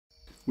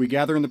We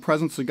gather in the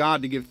presence of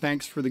God to give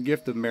thanks for the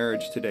gift of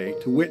marriage today,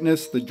 to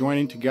witness the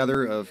joining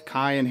together of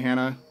Kai and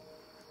Hannah,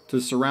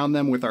 to surround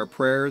them with our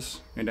prayers,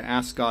 and to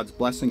ask God's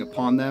blessing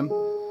upon them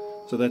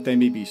so that they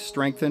may be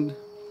strengthened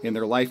in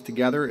their life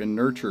together and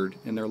nurtured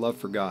in their love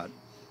for God.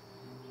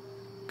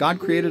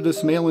 God created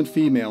us male and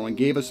female and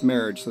gave us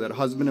marriage so that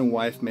husband and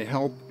wife may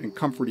help and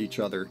comfort each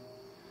other,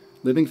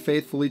 living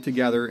faithfully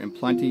together in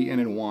plenty and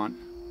in want,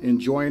 in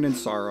joy and in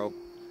sorrow,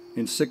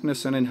 in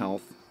sickness and in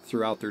health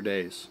throughout their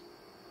days.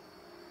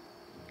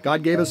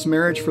 God gave us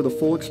marriage for the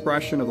full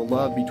expression of the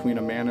love between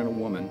a man and a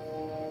woman.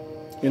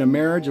 In a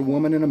marriage, a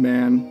woman and a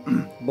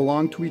man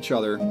belong to each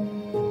other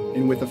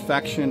and with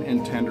affection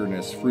and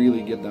tenderness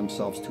freely give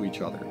themselves to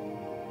each other.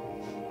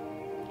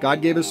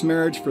 God gave us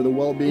marriage for the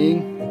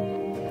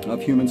well-being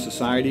of human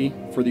society,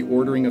 for the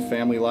ordering of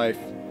family life,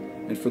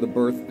 and for the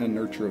birth and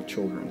nurture of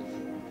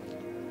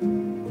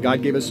children.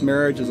 God gave us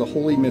marriage as a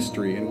holy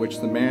mystery in which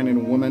the man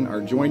and woman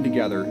are joined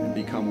together and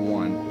become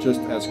one,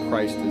 just as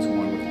Christ is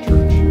one with the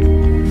church.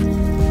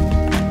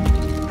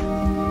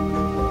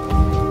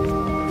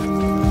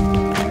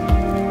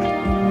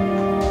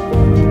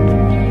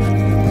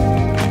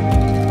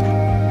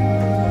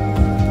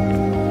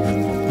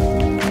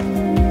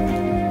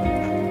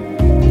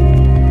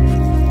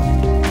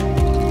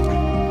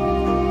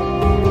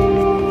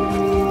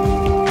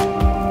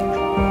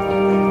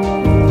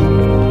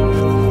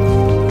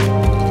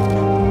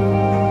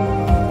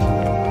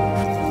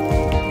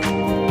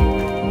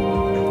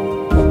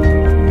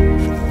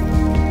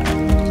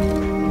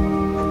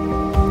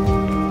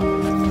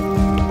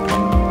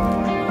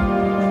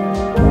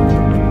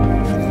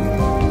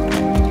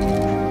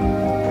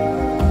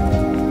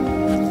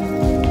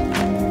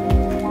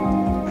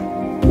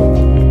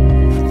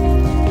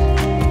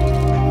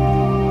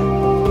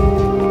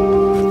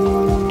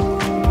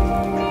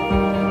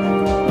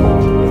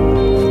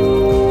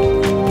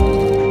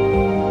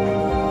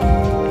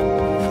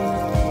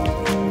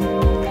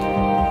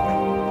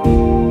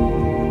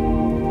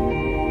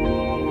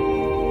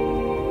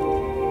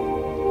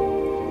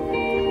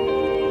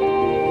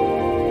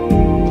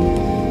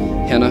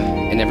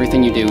 Hannah, in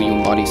everything you do, you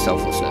embody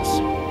selflessness.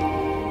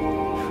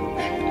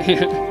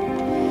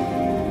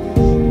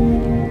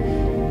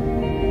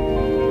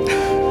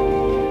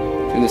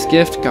 Through this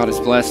gift, God has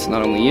blessed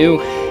not only you,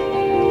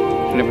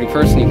 but every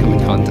person you come in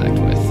contact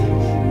with.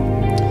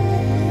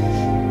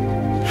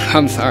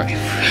 I'm sorry.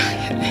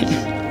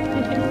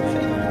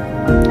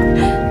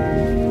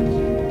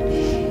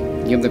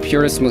 You have the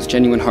purest, most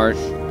genuine heart,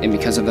 and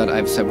because of that, I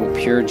have several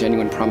pure,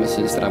 genuine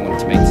promises that I want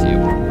to make to you.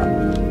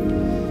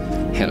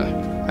 Hannah,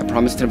 I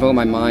promise to devote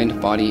my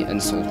mind, body,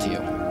 and soul to you.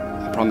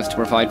 I promise to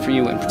provide for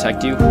you and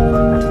protect you,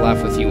 to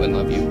laugh with you and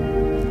love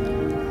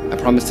you. I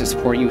promise to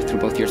support you through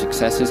both your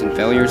successes and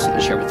failures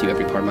and share with you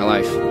every part of my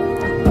life.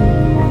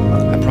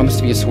 I promise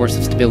to be a source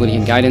of stability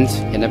and guidance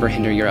and never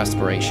hinder your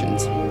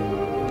aspirations.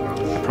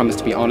 I promise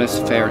to be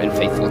honest, fair, and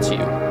faithful to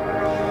you.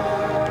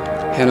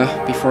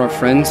 Hannah, before our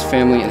friends,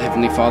 family, and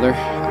Heavenly Father,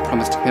 I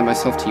promise to commit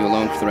myself to you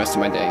alone for the rest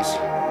of my days.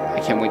 I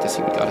can't wait to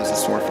see what God has in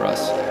store for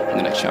us in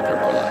the next chapter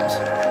of our lives.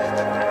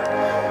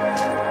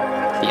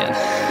 The end.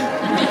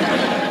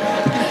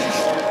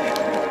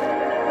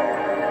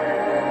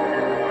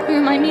 You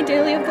remind me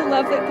daily of the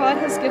love that God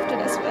has gifted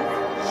us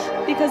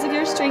with. Because of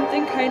your strength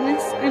and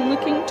kindness, I'm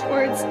looking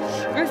towards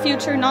our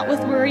future not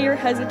with worry or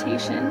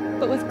hesitation,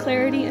 but with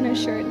clarity and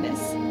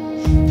assuredness.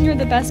 You're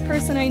the best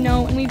person I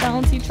know, and we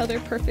balance each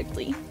other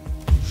perfectly.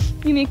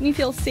 You make me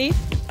feel safe,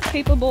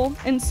 capable,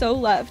 and so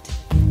loved.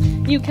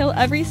 You kill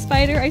every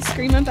spider I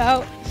scream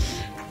about.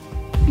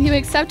 You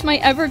accept my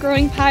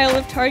ever-growing pile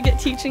of Target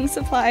teaching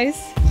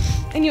supplies,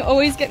 and you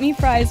always get me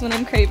fries when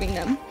I'm craving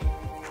them.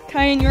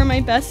 Kyan, you're my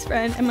best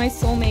friend and my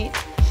soulmate,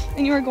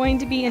 and you are going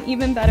to be an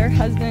even better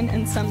husband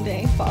and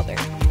someday father.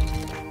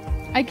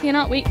 I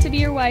cannot wait to be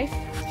your wife,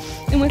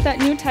 and with that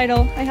new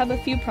title, I have a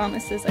few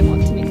promises I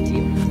want to make to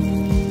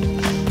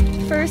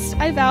you. First,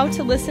 I vow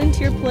to listen to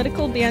your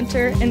political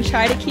banter and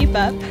try to keep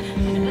up.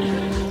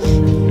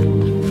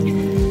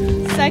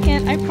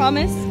 Second, I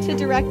promise to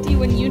direct you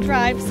when you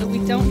drive so we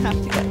don't have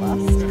to get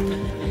lost.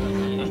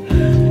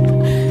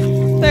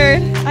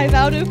 Third, I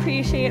vow to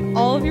appreciate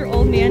all of your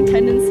old man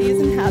tendencies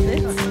and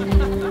habits.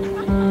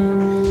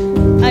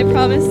 I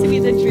promise to be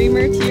the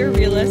dreamer to your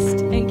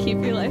realist and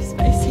keep your life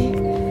spicy.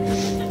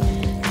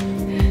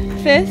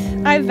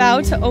 Fifth, I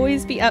vow to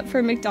always be up for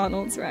a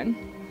McDonald's run.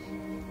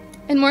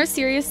 And more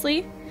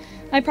seriously,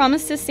 I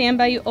promise to stand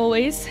by you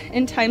always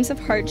in times of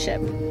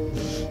hardship.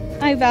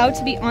 I vow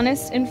to be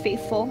honest and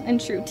faithful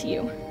and true to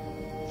you.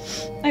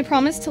 I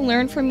promise to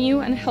learn from you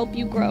and help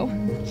you grow.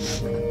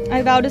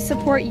 I vow to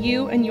support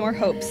you and your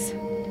hopes.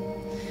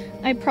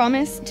 I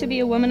promise to be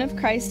a woman of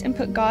Christ and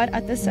put God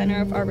at the center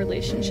of our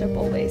relationship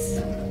always.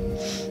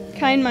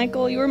 Kind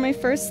Michael, you are my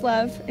first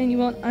love, and you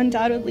will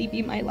undoubtedly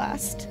be my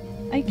last.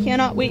 I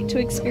cannot wait to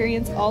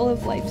experience all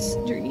of life's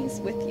journeys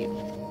with you.